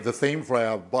The theme for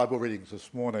our Bible readings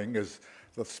this morning is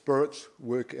the Spirit's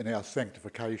work in our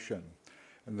sanctification.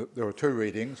 And there are two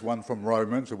readings, one from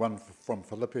Romans and one from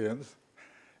Philippians.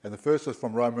 And the first is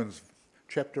from Romans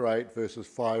chapter 8, verses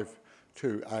 5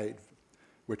 to 8,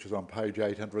 which is on page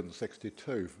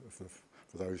 862,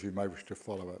 for those who may wish to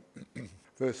follow it.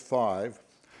 Verse 5,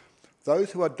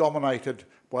 those who are dominated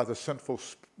by the sinful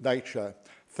nature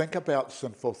think about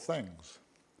sinful things.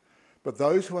 But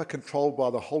those who are controlled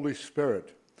by the Holy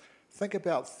Spirit think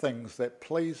about things that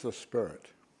please the Spirit.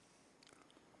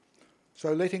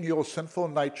 So letting your sinful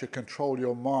nature control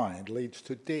your mind leads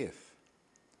to death.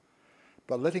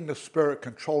 But letting the Spirit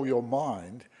control your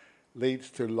mind leads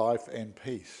to life and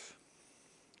peace.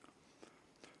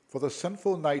 For the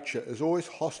sinful nature is always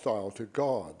hostile to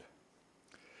God.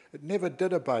 It never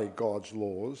did obey God's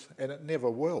laws, and it never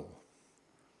will.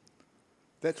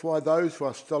 That's why those who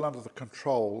are still under the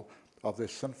control of their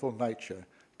sinful nature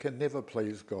can never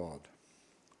please God.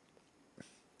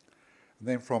 And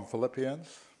then from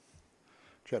Philippians,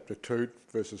 chapter 2,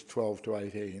 verses 12 to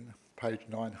 18, page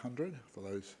 900, for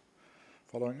those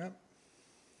following up.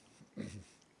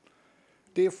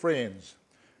 Dear friends,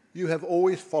 you have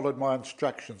always followed my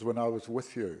instructions when I was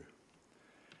with you.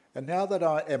 And now that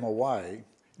I am away,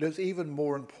 it is even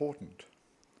more important.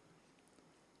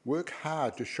 Work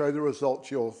hard to show the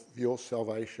results of your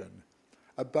salvation,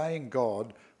 obeying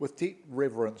God with deep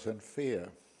reverence and fear.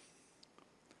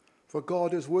 For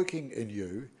God is working in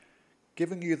you,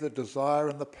 giving you the desire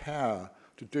and the power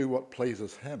to do what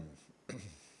pleases him.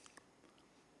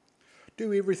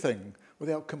 Do everything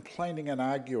without complaining and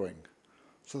arguing,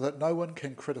 so that no one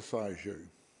can criticize you.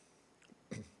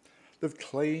 Live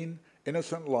clean,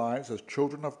 innocent lives as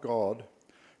children of God,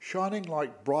 shining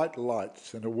like bright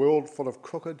lights in a world full of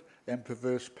crooked and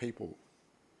perverse people.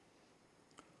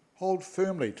 Hold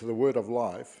firmly to the word of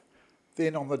life,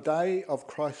 then on the day of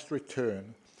Christ's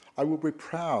return, I will be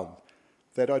proud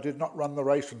that I did not run the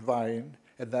race in vain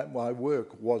and that my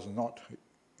work was not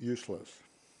useless.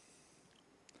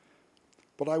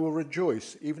 But I will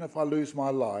rejoice even if I lose my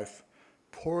life,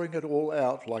 pouring it all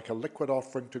out like a liquid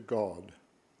offering to God,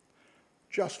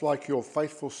 just like your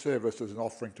faithful service is an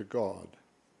offering to God.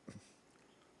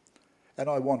 And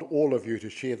I want all of you to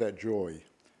share that joy.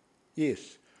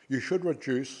 Yes, you should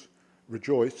rejoice,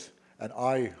 and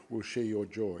I will share your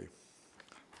joy.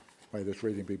 May this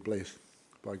reading be blessed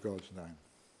by God's name.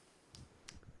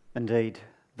 Indeed,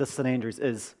 this St. Andrews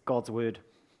is God's word.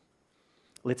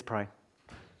 Let's pray.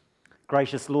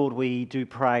 Gracious Lord, we do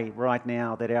pray right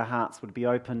now that our hearts would be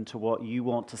open to what you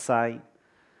want to say.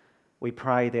 We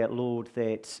pray that, Lord,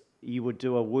 that you would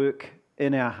do a work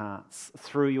in our hearts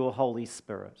through your Holy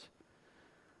Spirit.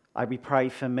 We pray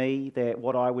for me that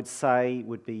what I would say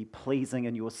would be pleasing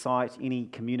in your sight. Any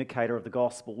communicator of the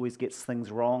gospel always gets things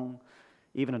wrong,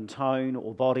 even in tone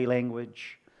or body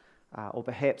language, or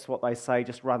perhaps what they say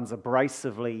just runs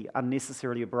unnecessarily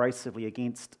abrasively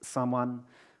against someone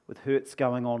with hurts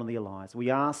going on in their lives.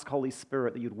 We ask, Holy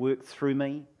Spirit, that you'd work through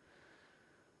me,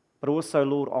 but also,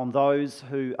 Lord, on those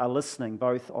who are listening,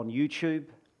 both on YouTube,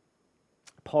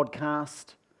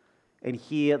 podcast, and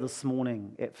here this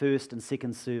morning at first and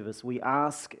second service. We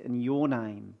ask in your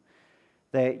name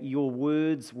that your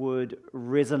words would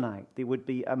resonate. There would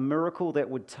be a miracle that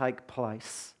would take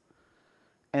place,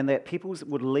 and that people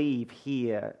would leave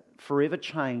here forever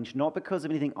changed, not because of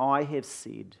anything I have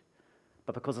said,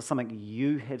 but because of something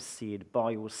you have said by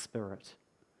your Spirit.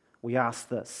 We ask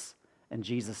this in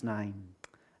Jesus' name.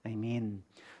 Amen.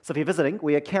 So if you're visiting,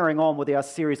 we are carrying on with our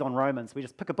series on Romans. We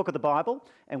just pick a book of the Bible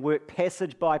and work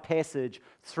passage by passage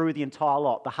through the entire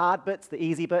lot. The hard bits, the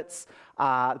easy bits,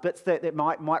 bits that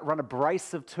might run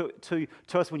abrasive to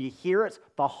us when you hear it,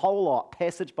 the whole lot,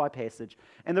 passage by passage.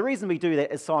 And the reason we do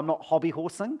that is so I'm not hobby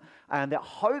horsing, and that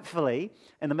hopefully,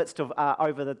 in the midst of,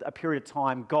 over a period of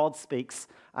time, God speaks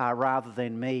rather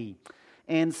than me.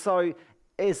 And so,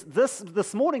 is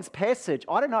this morning's passage,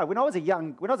 I don't know, when I was a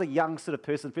young sort of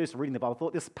person first reading the Bible, I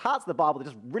thought there's parts of the Bible that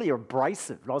are just really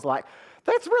abrasive. And I was like,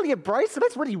 that's really abrasive,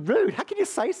 that's really rude. How can you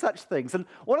say such things? And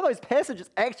one of those passages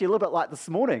actually a little bit like this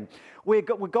morning, where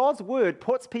God's word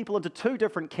puts people into two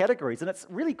different categories, and it's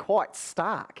really quite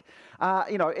stark.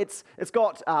 It's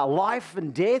got life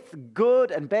and death, good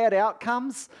and bad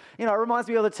outcomes. It reminds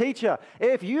me of the teacher.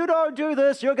 If you don't do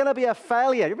this, you're going to be a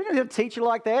failure. You ever have a teacher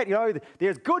like that?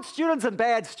 There's good students and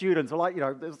bad students. Or I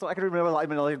can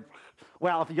remember,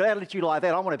 well, if you attitude like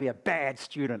that, I want to be a bad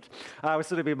student. Was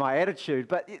sort of be my attitude.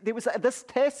 But this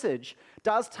passage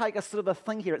does take a sort of a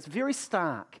thing here. It's very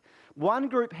stark. One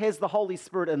group has the Holy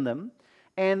Spirit in them,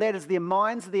 and that is their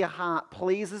minds, their heart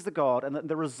pleases the God, and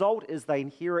the result is they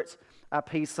inherit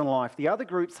peace and life. The other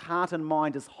group's heart and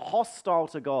mind is hostile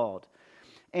to God,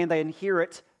 and they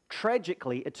inherit,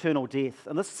 tragically, eternal death.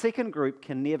 And this second group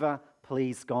can never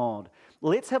please God.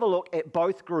 Let's have a look at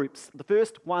both groups. The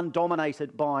first one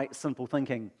dominated by sinful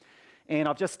thinking. And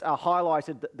I've just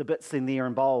highlighted the bits in there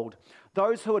in bold.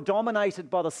 Those who are dominated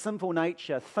by the sinful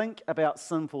nature think about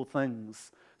sinful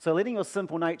things. So letting your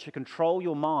sinful nature control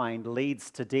your mind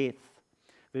leads to death.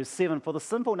 Verse 7, for the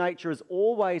sinful nature is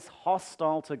always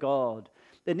hostile to God.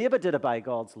 It never did obey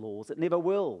God's laws. It never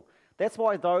will. That's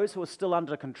why those who are still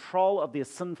under control of their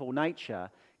sinful nature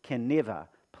can never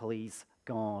please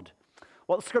God.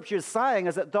 What the Scripture is saying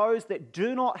is that those that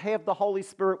do not have the Holy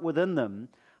Spirit within them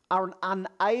are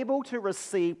unable to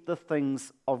receive the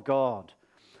things of God.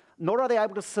 Nor are they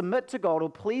able to submit to God or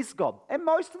please God. And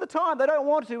most of the time, they don't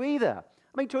want to either.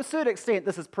 I mean, to a certain extent,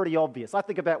 this is pretty obvious. I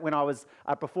think about when I was,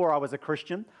 before I was a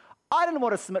Christian, I didn't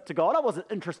want to submit to God. I wasn't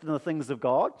interested in the things of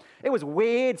God. It was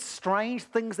weird, strange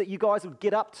things that you guys would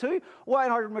get up to. Why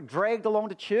I remember dragged along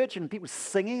to church and people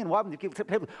singing, and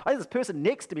I had this person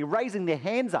next to me raising their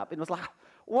hands up, and it was like,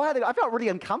 I felt really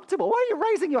uncomfortable. Why are you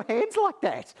raising your hands like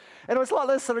that? And it was like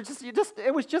this, and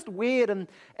it was just weird. And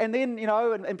then,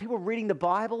 and people reading the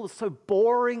Bible was so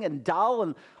boring and dull,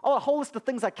 and a whole list of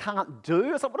things I can't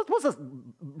do. It's like, what was this,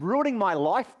 ruining my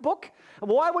life book?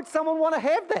 Why would someone want to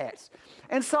have that?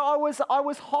 And so I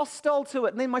was hostile to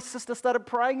it. And then my sister started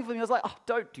praying for me. I was like, oh,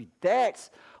 don't do that.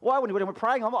 Why when we're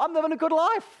praying? I'm living a good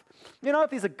life. If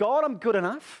there's a God, I'm good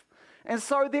enough. And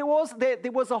so there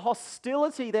was a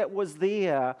hostility that was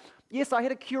there. Yes, I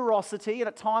had a curiosity, and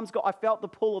at times I felt the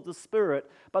pull of the Spirit,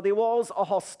 but there was a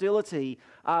hostility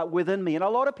within me. And a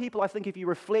lot of people, I think, if you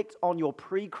reflect on your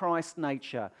pre-Christ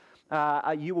nature,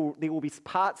 there will be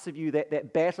parts of you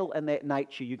that battle in that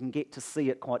nature. You can get to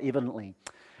see it quite evidently.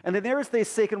 And then there is their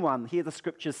second one. Here the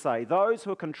Scriptures say, those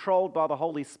who are controlled by the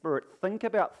Holy Spirit think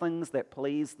about things that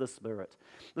please the Spirit.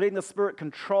 Letting the Spirit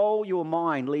control your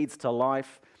mind leads to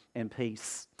life and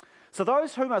peace. So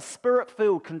those whom are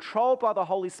Spirit-filled, controlled by the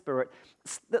Holy Spirit,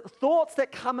 the thoughts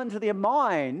that come into their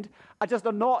mind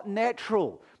are not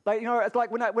natural. It's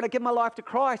like when I give my life to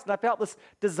Christ and I felt this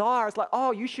desire, it's like,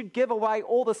 oh, you should give away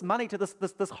all this money to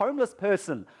this homeless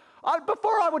person.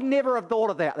 Before I would never have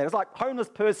thought of that. It was like homeless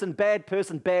person, bad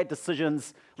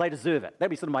decisions, they deserve it.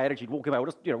 That'd be sort of my attitude, walking away,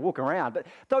 just walk around. But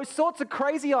those sorts of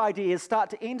crazy ideas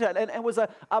start to enter, and it was a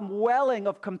welling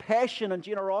of compassion and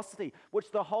generosity,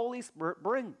 which the Holy Spirit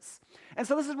brings. And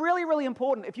so this is really, really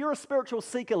important. If you're a spiritual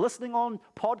seeker listening on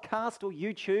podcast or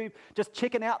YouTube, just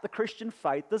checking out the Christian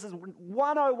faith, this is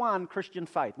 101 Christian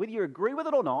faith. Whether you agree with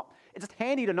it or not, it's just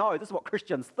handy to know this is what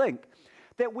Christians think.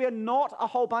 That we're not a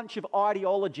whole bunch of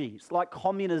ideologies like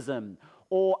communism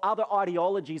or other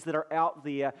ideologies that are out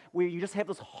there where you just have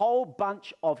this whole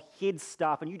bunch of head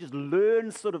stuff and you just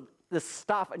learn sort of this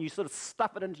stuff and you sort of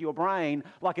stuff it into your brain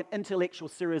like an intellectual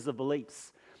series of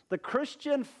beliefs. The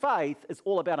Christian faith is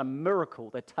all about a miracle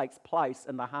that takes place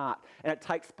in the heart, and it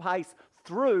takes place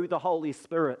through the Holy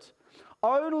Spirit.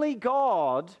 Only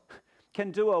God can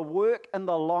do a work in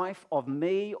the life of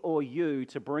me or you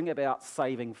to bring about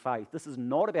saving faith. This is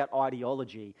not about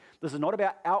ideology. This is not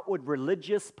about outward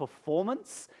religious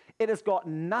performance. It has got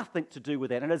nothing to do with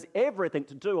that. It has everything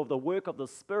to do with the work of the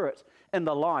Spirit in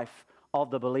the life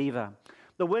of the believer.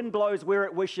 The wind blows where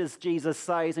it wishes, Jesus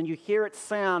says, and you hear its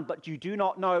sound, but you do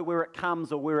not know where it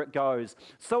comes or where it goes.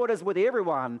 So it is with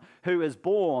everyone who is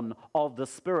born of the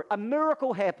Spirit. A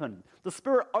miracle happened. The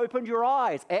Spirit opened your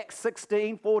eyes. Acts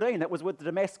 16:14. That was with the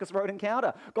Damascus Road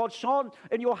encounter. God shone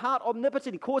in your heart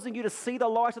omnipotently, causing you to see the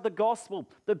light of the gospel,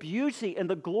 the beauty and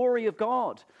the glory of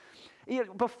God.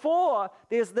 Before,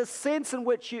 there's this sense in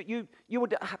which we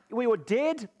were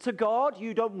dead to God.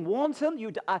 You don't want Him.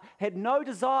 You had no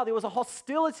desire. There was a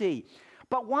hostility.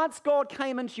 But once God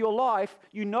came into your life,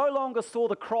 you no longer saw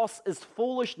the cross as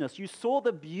foolishness. You saw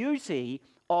the beauty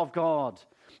of God.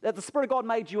 That the Spirit of God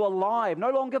made you alive,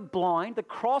 no longer blind. The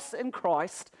cross in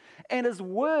Christ and His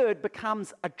Word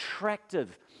becomes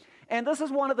attractive. And this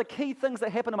is one of the key things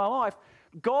that happened in my life.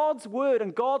 God's word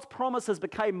and God's promises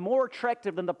became more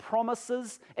attractive than the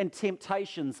promises and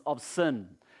temptations of sin.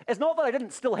 It's not that I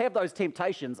didn't still have those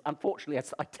temptations. Unfortunately,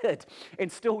 I did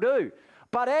and still do.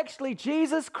 But actually,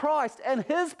 Jesus Christ and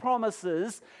His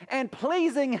promises and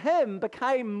pleasing Him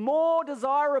became more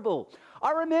desirable.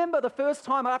 I remember the first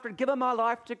time after I'd given my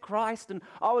life to Christ and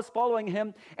I was following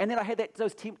him, and then I had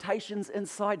those temptations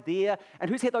inside there. And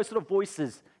who's had those sort of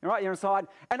voices right there inside?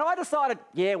 And I decided,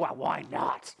 yeah, well, why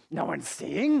not? No one's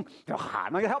seeing.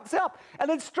 I'm going to help myself. And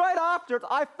then straight after it,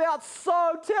 I felt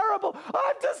so terrible.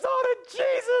 I've dishonored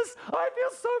Jesus. I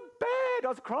feel so bad. I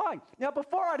was crying. Now,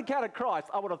 before I'd encountered Christ,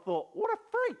 I would have thought, what a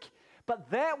freak.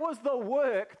 But that was the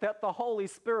work that the Holy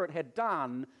Spirit had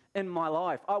done in my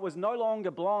life. I was no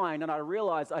longer blind, and I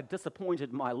realized I'd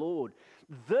disappointed my Lord.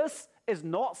 This is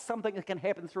not something that can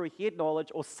happen through head knowledge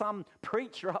or some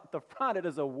preacher up the front. It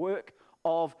is a work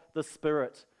of the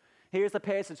Spirit. Here's the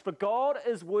passage. For God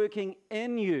is working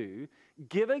in you,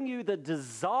 giving you the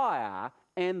desire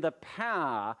and the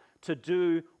power to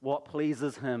do what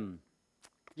pleases him.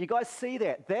 You guys see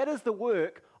that? That is the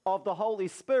work of the Holy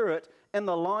Spirit in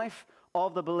the life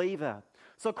of the believer.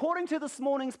 So according to this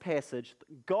morning's passage,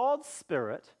 God's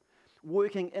Spirit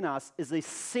working in us is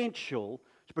essential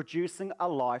to producing a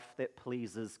life that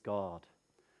pleases God.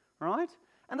 Right?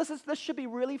 And this should be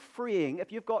really freeing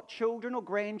if you've got children or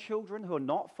grandchildren who are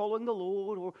not following the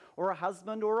Lord, or a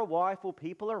husband or a wife or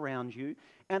people around you,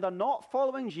 and are not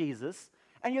following Jesus.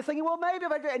 And you're thinking, well, maybe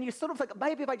if I did, and you sort of think,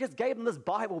 maybe if I just gave them this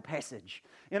Bible passage,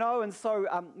 And so,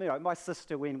 my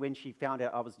sister, when she found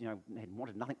out I was, had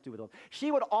wanted nothing to do with it,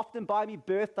 she would often buy me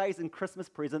birthdays and Christmas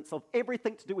presents of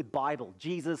everything to do with Bible,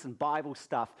 Jesus and Bible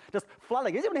stuff, just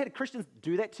flooding. Has anyone had Christians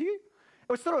do that to you?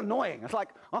 It was sort of annoying. It's like,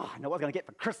 I know what I'm going to get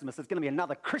for Christmas. It's going to be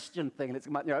another Christian thing. And it's,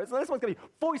 so this one's going to be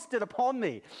foisted upon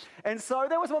me. And so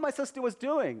that was what my sister was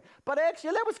doing. But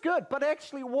actually, that was good. But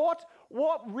actually, what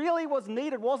really was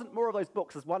needed wasn't more of those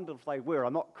books, as wonderful they were.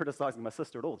 I'm not criticizing my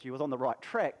sister at all. She was on the right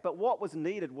track. But what was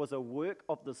needed was a work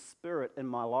of the Spirit in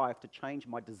my life to change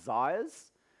my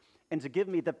desires and to give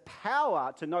me the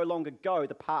power to no longer go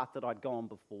the path that I'd gone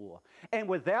before. And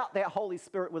without that Holy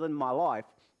Spirit within my life,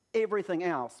 everything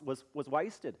else was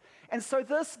wasted. And so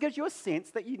this gives you a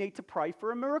sense that you need to pray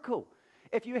for a miracle.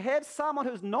 If you have someone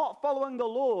who's not following the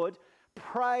Lord,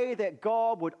 pray that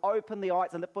God would open the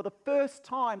eyes and that for the first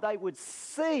time they would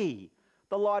see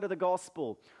the light of the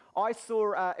gospel. I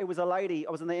saw, it was a lady,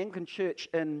 I was in the Anglican church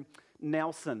in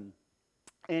Nelson,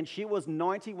 and she was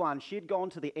 91. She had gone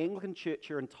to the Anglican church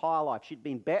her entire life. She'd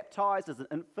been baptized as an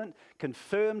infant,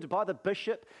 confirmed by the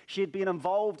bishop. She had been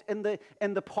involved in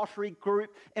the pottery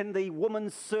group, in the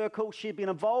women's circle. She had been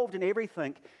involved in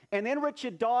everything. And then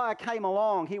Richard Dyer came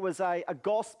along. He was a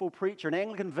gospel preacher, an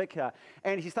Anglican vicar,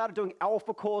 and he started doing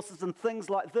alpha courses and things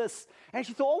like this. And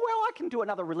she thought, oh, well, I can do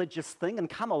another religious thing and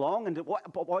come along. And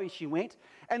away she went.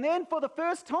 And then for the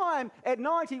first time at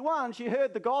 91, she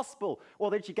heard the gospel. Well,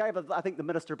 then she gave, I think,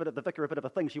 the vicar a bit of a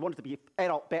thing. She wanted to be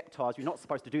adult baptized. You're not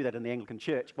supposed to do that in the Anglican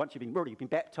church. Once you've been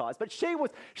baptized. But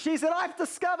she said, I've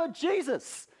discovered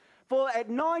Jesus. For at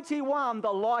 91,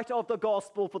 the light of the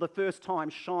gospel for the first time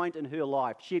shined in her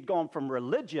life. She had gone from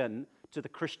religion to the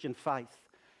Christian faith.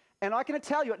 And I can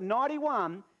tell you, at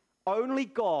 91, only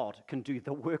God can do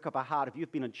the work of a heart if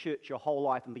you've been in church your whole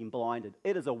life and been blinded.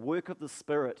 It is a work of the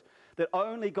Spirit that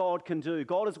only God can do.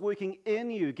 God is working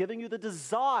in you, giving you the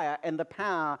desire and the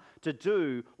power to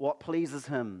do what pleases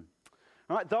him.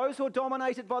 Right? Those who are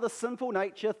dominated by the sinful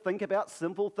nature think about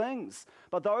sinful things.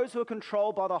 But those who are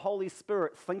controlled by the Holy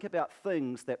Spirit think about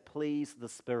things that please the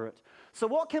Spirit. So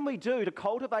what can we do to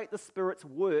cultivate the Spirit's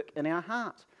work in our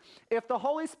heart? If the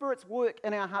Holy Spirit's work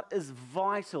in our heart is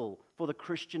vital for the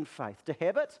Christian faith, to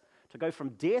have it, to go from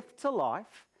death to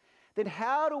life, then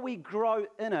how do we grow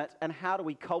in it and how do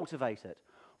we cultivate it?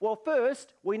 Well,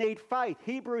 first, we need faith.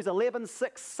 Hebrews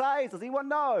 11:6 says, does anyone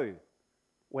know?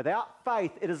 Without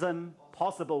faith, it is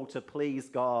impossible to please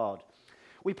God.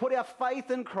 We put our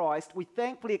faith in Christ. We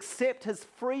thankfully accept his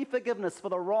free forgiveness for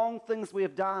the wrong things we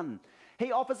have done.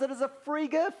 He offers it as a free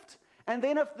gift. And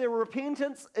then if the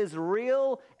repentance is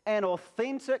real and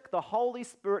authentic, the Holy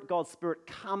Spirit, God's Spirit,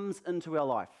 comes into our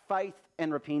life. Faith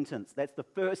and repentance. That's the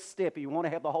first step. You want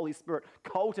to have the Holy Spirit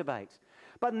cultivate.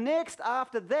 But next,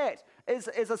 after that, is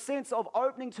a sense of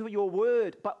opening to your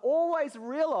word. But always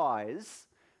realize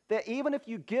that even if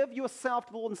you give yourself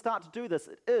to the Lord and start to do this,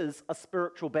 it is a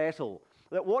spiritual battle.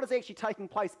 That what is actually taking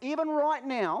place, even right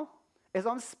now, as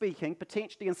I'm speaking,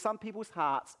 potentially in some people's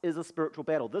hearts, is a spiritual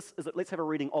battle. Let's have a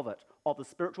reading of it, of the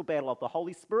spiritual battle of the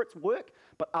Holy Spirit's work,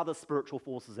 but other spiritual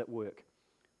forces at work.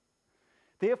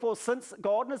 Therefore, since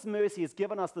God in his mercy has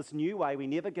given us this new way, we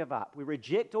never give up. We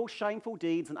reject all shameful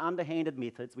deeds and underhanded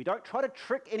methods. We don't try to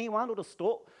trick anyone or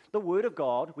distort the word of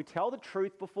God. We tell the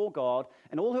truth before God,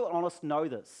 and all who are honest know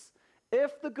this.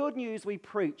 If the good news we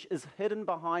preach is hidden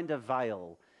behind a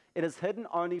veil, It is hidden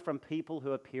only from people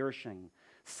who are perishing.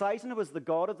 Satan, who is the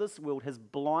god of this world, has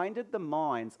blinded the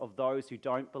minds of those who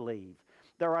don't believe.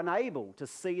 They're unable to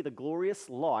see the glorious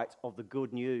light of the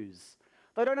good news.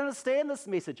 They don't understand this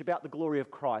message about the glory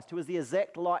of Christ, who is the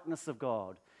exact likeness of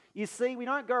God. You see, we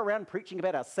don't go around preaching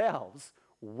about ourselves.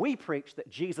 We preach that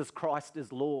Jesus Christ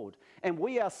is Lord, and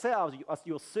we ourselves are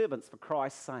your servants for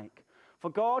Christ's sake. For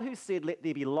God, who said, "Let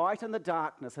there be light in the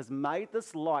darkness," has made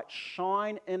this light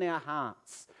shine in our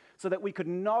hearts so that we could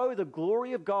know the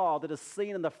glory of God that is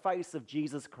seen in the face of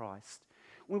Jesus Christ.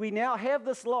 When we now have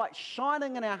this light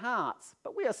shining in our hearts,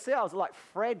 but we ourselves are like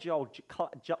fragile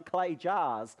clay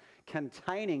jars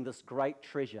containing this great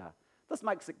treasure. This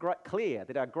makes it clear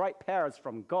that our great power is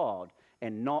from God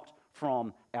and not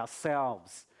from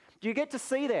ourselves. Do you get to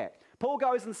see that? Paul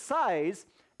goes and says,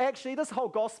 actually, this whole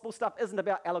gospel stuff isn't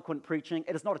about eloquent preaching.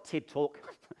 It is not a TED talk.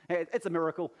 It's a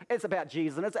miracle. It's about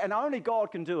Jesus, and only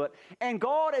God can do it. And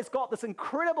God has got this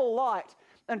incredible light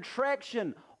and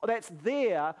traction that's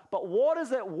there, but what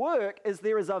is at work is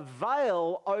there is a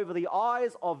veil over the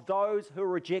eyes of those who are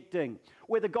rejecting,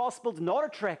 where the gospel's not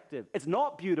attractive, it's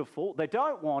not beautiful, they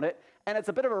don't want it, and it's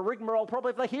a bit of a rigmarole probably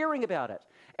if they're hearing about it.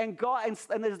 And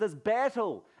there's this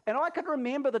battle. And I can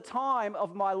remember the time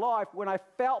of my life when I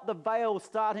felt the veil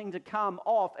starting to come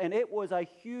off, and it was a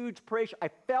huge pressure. I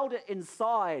felt it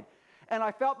inside. And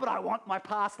I felt, but I want my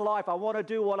past life. I want to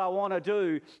do what I want to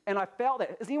do. And I felt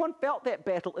that. Has anyone felt that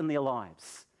battle in their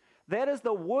lives? That is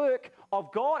the work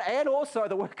of God and also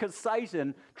the work of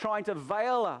Satan trying to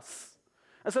veil us.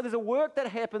 And so there's a work that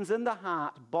happens in the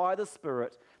heart by the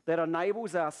Spirit that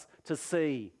enables us to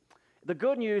see. The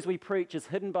good news we preach is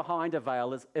hidden behind a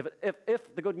veil.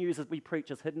 If the good news is we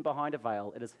preach is hidden behind a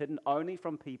veil, it is hidden only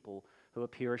from people who are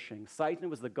perishing. Satan,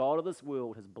 who is the god of this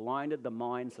world, has blinded the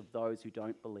minds of those who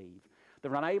don't believe.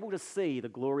 They're unable to see the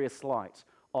glorious light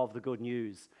of the good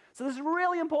news. So this is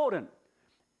really important.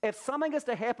 If something is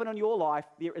to happen in your life,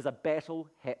 there is a battle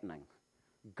happening.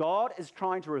 God is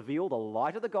trying to reveal the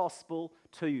light of the gospel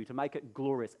to you to make it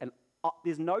glorious. And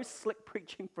there's no slick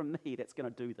preaching from me that's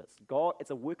going to do this. God, it's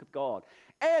a work of God.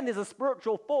 And there's a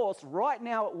spiritual force right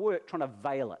now at work trying to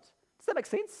veil it. Does that make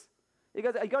sense? Are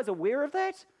you guys aware of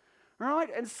that? Right?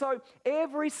 And so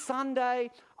every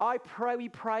Sunday we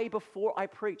pray before I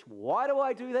preach. Why do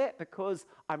I do that? Because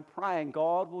I'm praying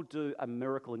God will do a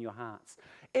miracle in your hearts.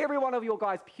 Every one of your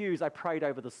guys' pews I prayed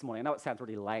over this morning. I know it sounds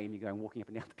really lame, you're going walking up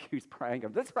and down the pews praying.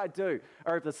 That's what I do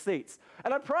over the seats.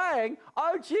 And I'm praying,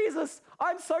 oh Jesus,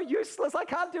 I'm so useless, I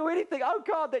can't do anything. Oh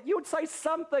God, that you would say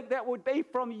something that would be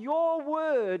from your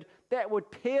word that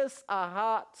would pierce a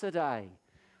heart today.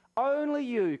 Only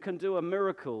you can do a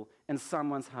miracle in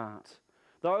someone's heart.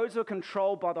 Those who are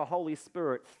controlled by the Holy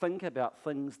Spirit think about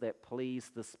things that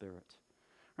please the Spirit.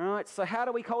 All right, so how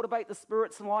do we cultivate the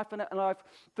Spirit's life in life?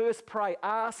 First, pray.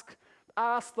 Ask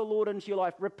the Lord into your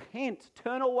life. Repent.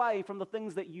 Turn away from the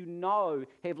things that you know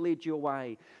have led you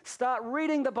away. Start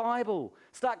reading the Bible.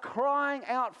 Start crying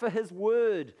out for His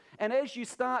Word. And as you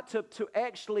start to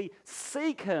actually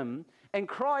seek Him and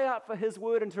cry out for His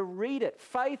Word and to read it,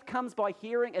 faith comes by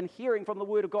hearing and hearing from the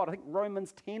Word of God. I think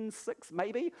Romans 10:6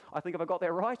 maybe. I think if I got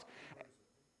that right.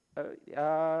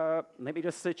 Let me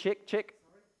just check.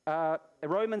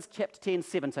 Romans chapter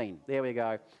 10:17. There we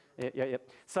go. Yeah.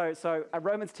 So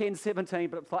Romans 10:17,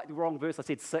 but it's like the wrong verse. I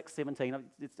said 6:17.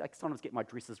 I sometimes get my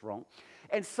dresses wrong.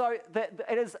 And so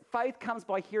it is faith comes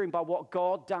by hearing, by what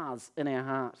God does in our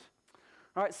heart.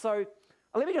 All right. So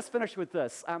let me just finish with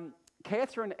this.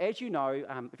 Catherine, as you know,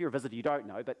 if you're a visitor, you don't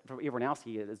know, but for everyone else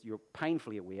here, as you're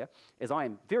painfully aware, as I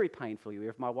am very painfully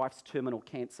aware of my wife's terminal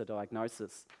cancer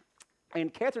diagnosis.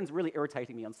 And Catherine's really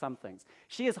irritating me on some things.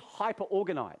 She is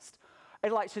hyper-organized.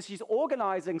 And she's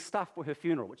organizing stuff for her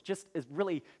funeral, which just is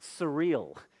really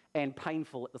surreal and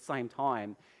painful at the same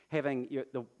time, having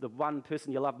the one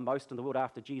person you love most in the world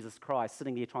after Jesus Christ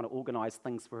sitting there trying to organize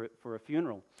things for a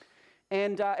funeral.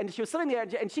 And she was sitting there,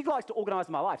 and she likes to organize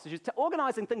my life. So she's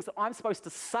organizing things that I'm supposed to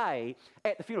say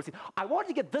at the funeral. She said, I wanted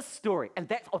to get this story, and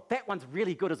that one's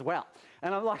really good as well.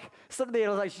 And I'm like, sitting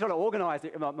there, she's trying to organize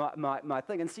my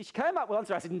thing. And she came up with one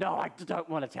story. I said, no, I don't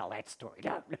want to tell that story.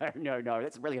 No,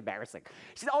 that's really embarrassing.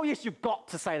 She said, oh, yes, you've got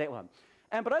to say that one.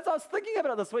 But as I was thinking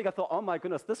about it this week, I thought, oh my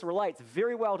goodness, this relates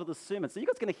very well to the sermon. So you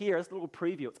guys are going to hear this little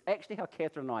preview. It's actually how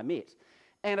Catherine and I met.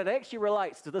 And it actually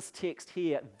relates to this text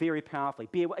here very powerfully.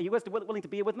 Are you guys willing to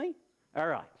bear with me? All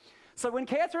right. So when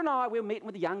Catherine and I were meeting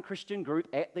with a young Christian group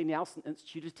at the Nelson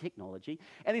Institute of Technology,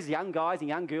 and these young guys and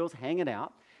young girls hanging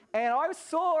out, and I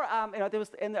saw,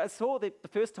 the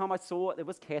first time I saw it, there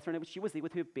was Catherine, and she was there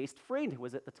with her best friend who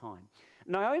was at the time,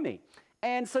 Naomi.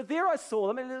 And so there I saw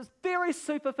them, and it was very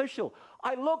superficial.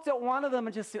 I looked at one of them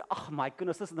and just said, oh my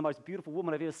goodness, this is the most beautiful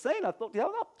woman I've ever seen. I thought,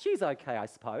 oh, she's okay, I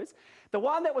suppose. The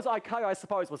one that was okay, I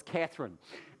suppose, was Catherine.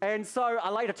 And so I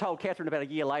later told Catherine about a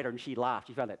year later, and she laughed.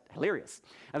 She found it hilarious.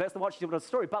 And that's what she did with the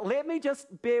story. But let me just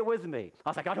bear with me. I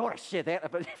was like, I don't want to share that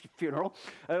at a funeral.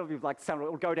 It'll be like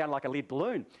it'll go down like a lead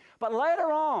balloon. But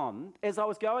later on, as I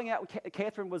was going out,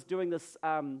 Catherine was doing this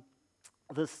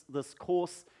this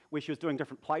course where she was doing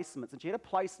different placements, and she had a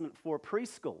placement for a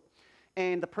preschool.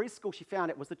 And the preschool, she found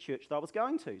it was the church that I was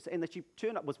going to. And that she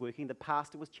turned up, was working, the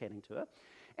pastor was chatting to her,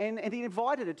 and he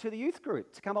invited her to the youth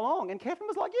group to come along. And Catherine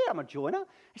was like, yeah, I'm a joiner.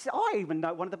 She said, I even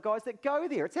know one of the guys that go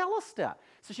there. It's Alistair.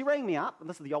 So she rang me up, and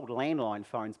this is the old landline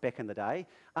phones back in the day.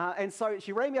 And so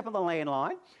she rang me up on the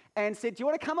landline and said, do you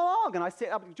want to come along? And I said,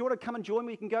 do you want to come and join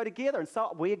me? We can go together. And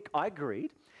so I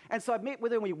agreed. And so I met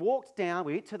with her, and we walked down.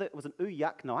 We went to it was an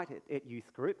yuck night at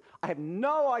youth group. I have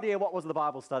no idea what was the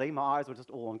Bible study. My eyes were just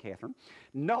all on Catherine.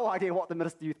 No idea what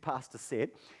the youth pastor said.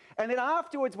 And then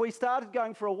afterwards, we started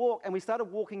going for a walk, and we started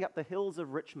walking up the hills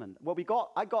of Richmond. Well,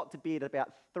 I got to bed at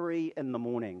about 3 in the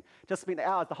morning. Just spent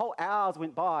hours. The whole hours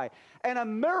went by. And a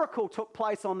miracle took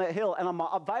place on that hill. And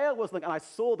my veil was looking, and I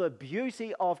saw the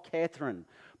beauty of Catherine.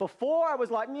 Before, I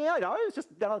was like, yeah, no, it was just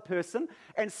another person.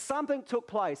 And something took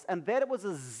place. And that was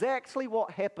exactly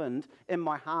what happened in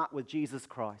my heart with Jesus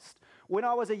Christ. When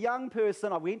I was a young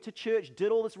person, I went to church,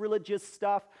 did all this religious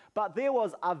stuff, but there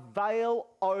was a veil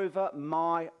over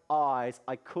my eyes.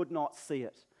 I could not see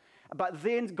it. But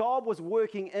then God was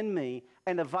working in me,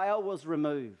 and the veil was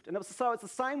removed. And so it's the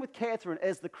same with Catherine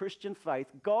as the Christian faith.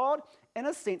 God, in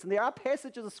a sense, and there are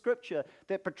passages of Scripture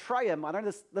that portray him. I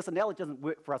know this analogy doesn't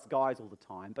work for us guys all the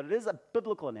time, but it is a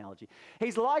biblical analogy.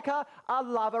 He's like a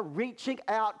lover reaching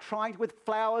out, trying with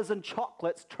flowers and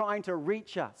chocolates, trying to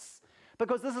reach us.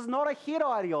 Because this is not a head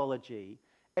ideology.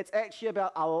 It's actually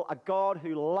about a God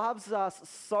who loves us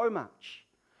so much.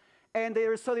 And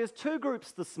there's two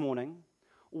groups this morning.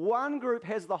 One group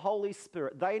has the Holy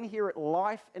Spirit. They inherit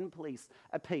life and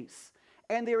peace.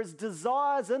 And there is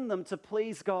desires in them to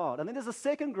please God. And then there's a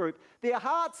second group. Their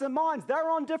hearts and minds, they're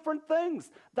on different things.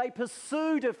 They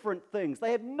pursue different things.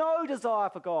 They have no desire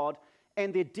for God.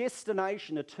 And their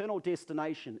destination, eternal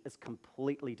destination, is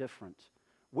completely different.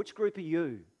 Which group are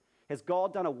you? Has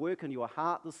God done a work in your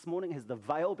heart this morning? Has the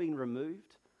veil been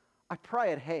removed? I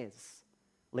pray it has.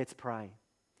 Let's pray.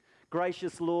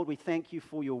 Gracious Lord, we thank you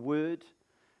for your word.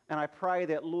 And I pray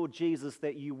that, Lord Jesus,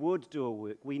 that you would do a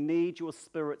work. We need your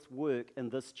Spirit's work in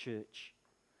this church.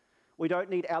 We don't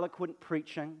need eloquent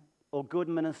preaching or good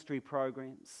ministry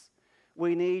programs.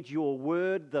 We need your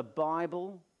word, the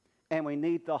Bible, and we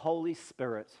need the Holy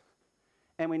Spirit.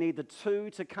 And we need the two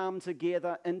to come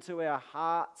together into our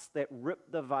hearts that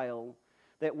rip the veil,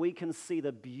 that we can see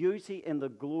the beauty and the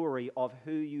glory of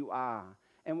who you are,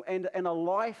 and a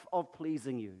life of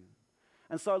pleasing you.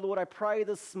 And so, Lord, I pray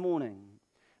this morning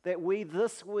that we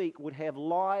this week would have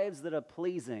lives that are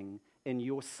pleasing in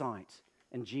your sight.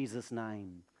 In Jesus'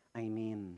 name, amen.